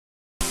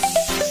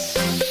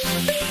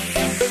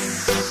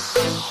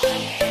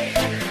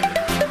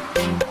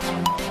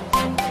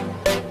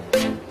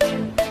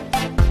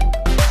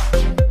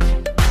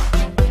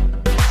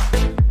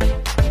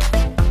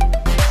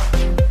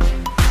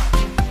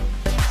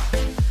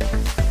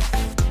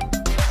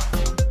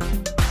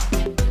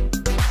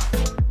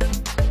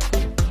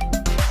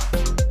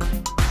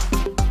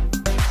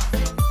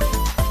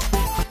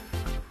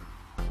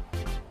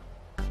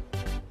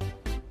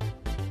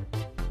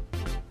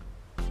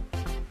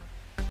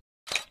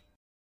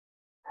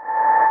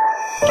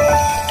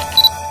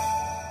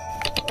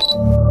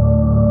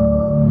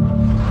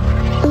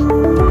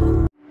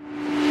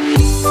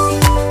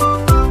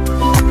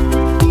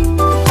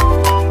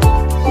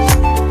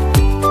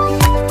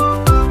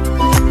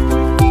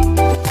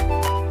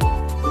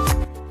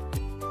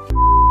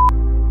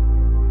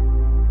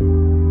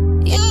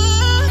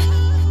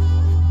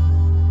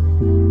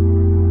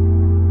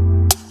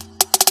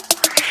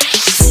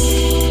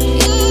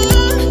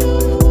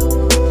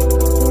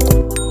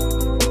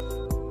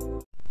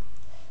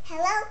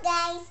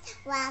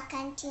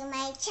Welcome to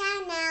my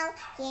channel.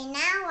 You're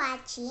now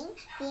watching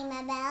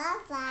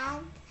PrimaBella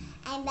vlog.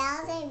 I'm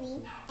Bella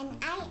and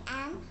I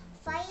am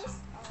 4 years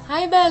old.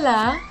 Hi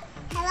Bella!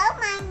 Hello,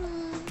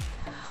 Mommy!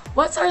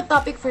 What's our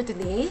topic for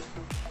today?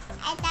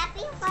 Our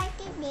topic for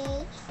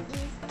today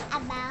is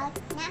about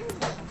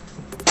numbers.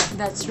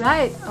 That's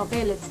right.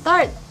 Okay, let's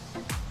start.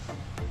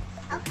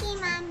 Okay,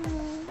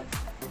 Mommy.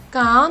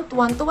 Count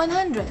 1 to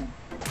 100. 1,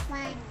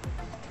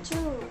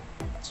 2,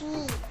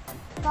 3,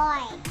 4,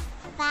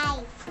 5,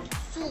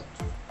 6,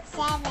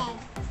 7,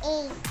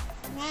 8,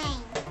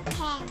 9,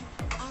 10,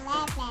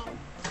 11,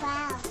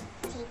 12,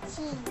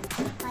 13,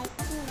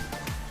 14,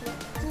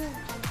 15,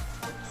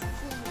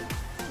 16,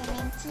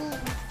 17,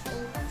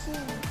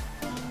 18,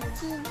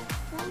 19,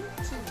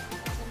 20,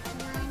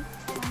 21,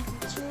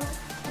 22,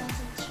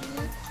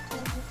 23,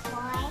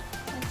 24,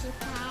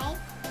 25,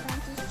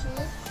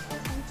 26,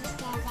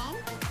 27,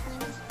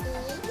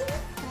 28,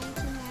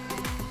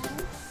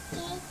 29,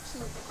 30,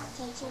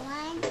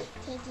 31,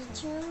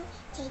 32,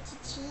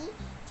 33,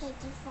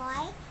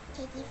 34,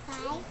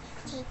 35,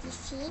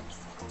 36,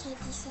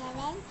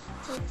 37,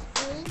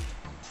 38,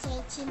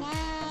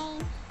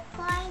 39,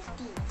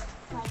 40,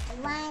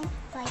 41,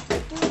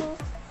 42,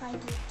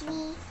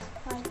 43,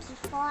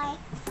 44,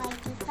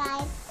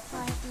 45,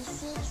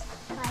 46,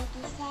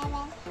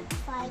 47,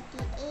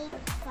 48,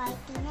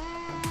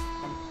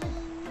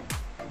 49,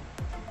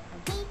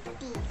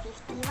 50,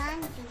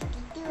 51,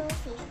 52,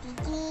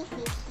 53,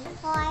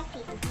 54,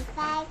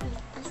 55,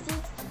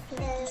 56,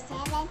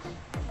 57,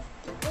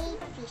 58,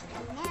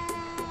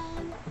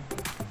 59,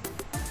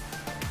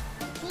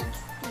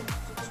 60,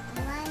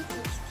 61,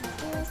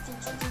 62,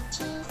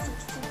 63,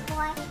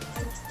 64,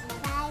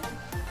 65,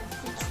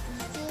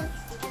 66,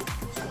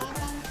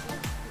 67,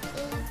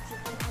 68,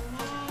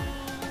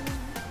 69,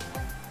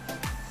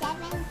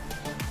 70,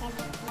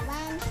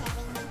 71,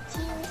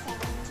 72,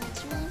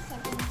 73,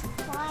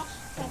 74,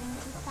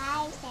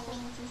 75,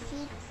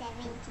 76,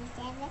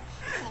 77,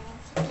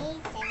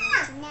 78,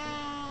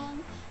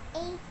 79,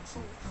 80,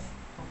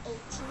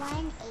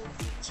 81,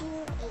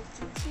 82,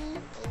 83,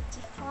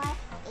 84,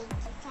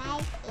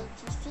 85,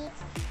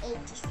 86,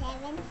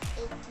 87,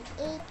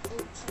 88,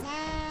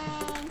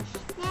 89,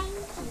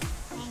 90,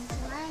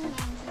 91,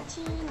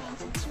 92,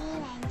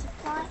 93,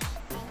 94,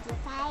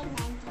 95,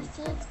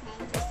 96,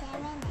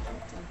 97,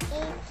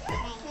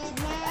 98,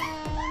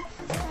 99,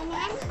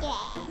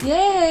 100.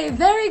 Yay!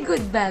 Very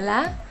good,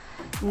 Bella.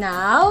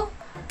 Now,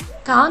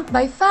 count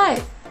by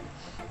 5.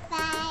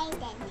 5,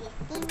 then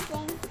 15,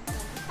 20,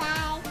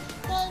 25,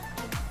 30,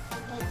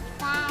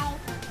 35,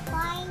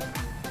 40,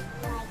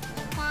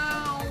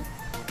 45,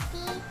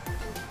 50,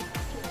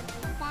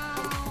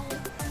 55,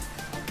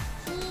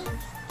 60,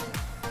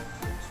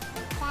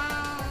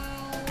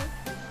 65,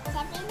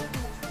 70,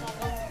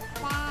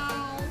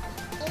 75,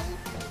 80,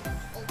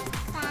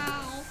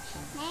 85,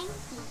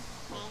 90,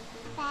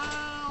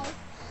 95,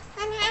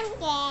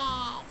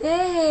 100.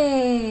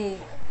 Yay!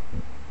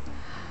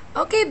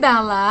 Okay,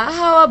 Bella,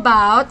 how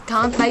about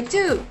count by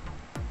 2?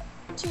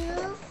 2,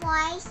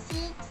 4,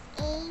 6,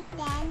 8,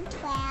 10,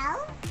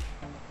 12,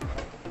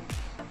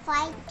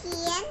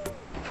 14,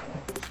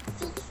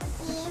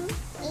 16,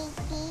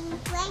 18,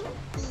 20,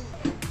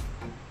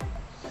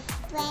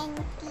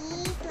 20,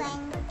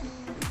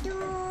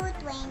 22,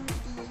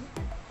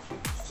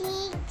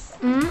 26,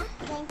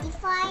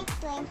 24,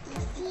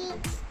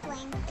 26,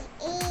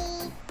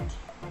 28,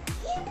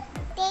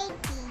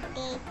 30,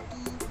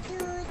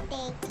 32,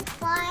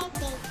 34,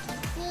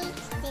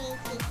 36,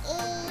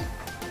 38,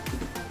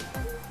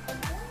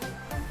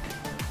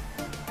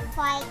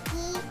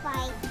 40,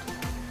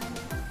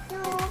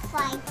 42,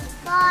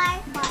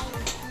 44,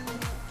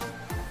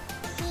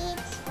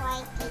 46,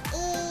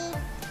 48,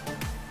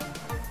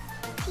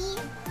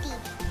 50,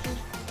 52,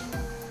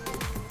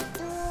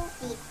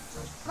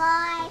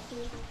 54,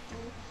 56,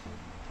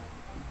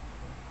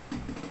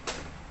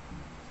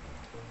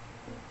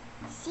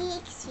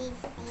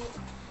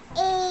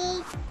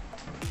 58,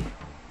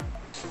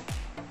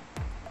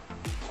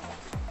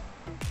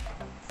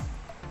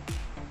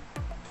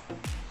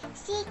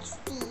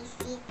 60,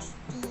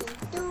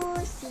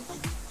 62,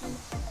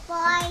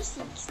 64,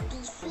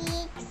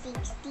 66,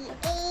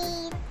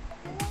 68,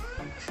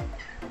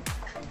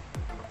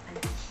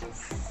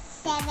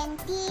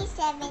 70,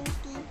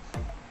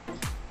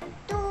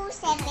 72,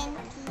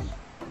 70,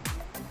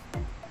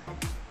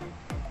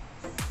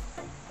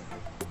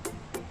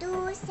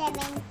 2,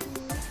 70,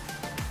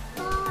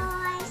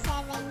 4,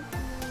 70,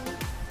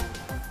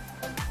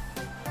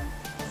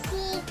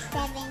 6,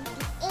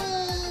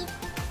 78,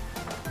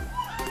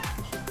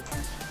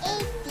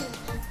 80,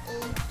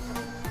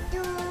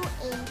 82,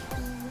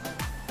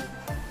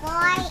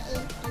 84,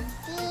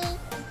 86,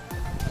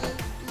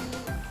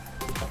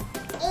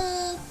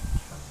 88,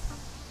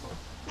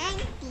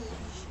 90,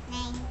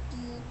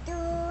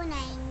 92,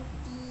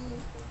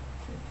 90,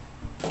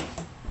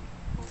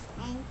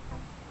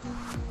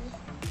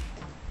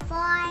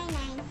 94,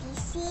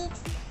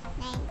 96,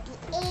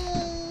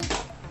 98,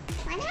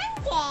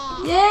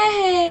 100.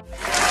 Yay!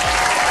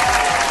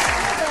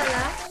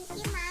 Bella, Thank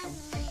you,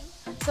 Mommy.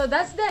 So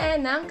that's the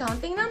end ng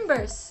counting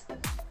numbers.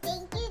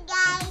 Thank you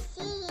guys.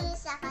 See you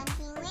sa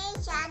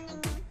continuation ng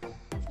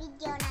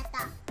video na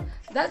to.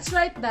 That's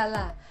right,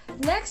 Bella.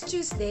 Next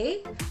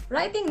Tuesday,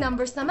 writing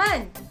numbers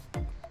naman.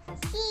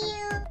 See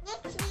you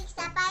next week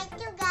sa part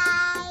 2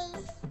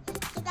 guys.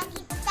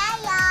 Kita-kita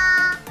tayo.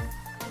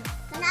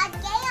 Manood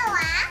kayo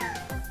ah.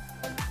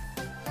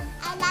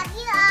 I love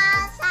you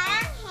all.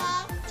 Saranghe.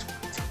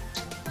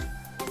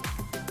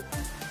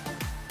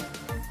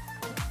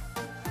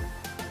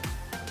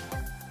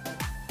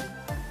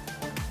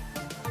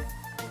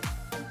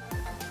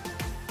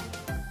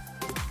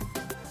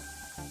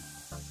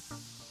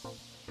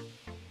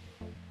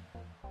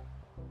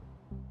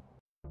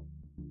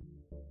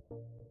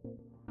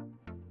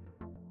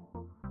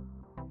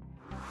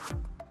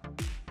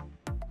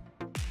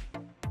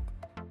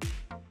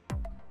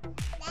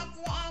 That's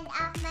the end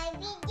of my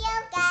video.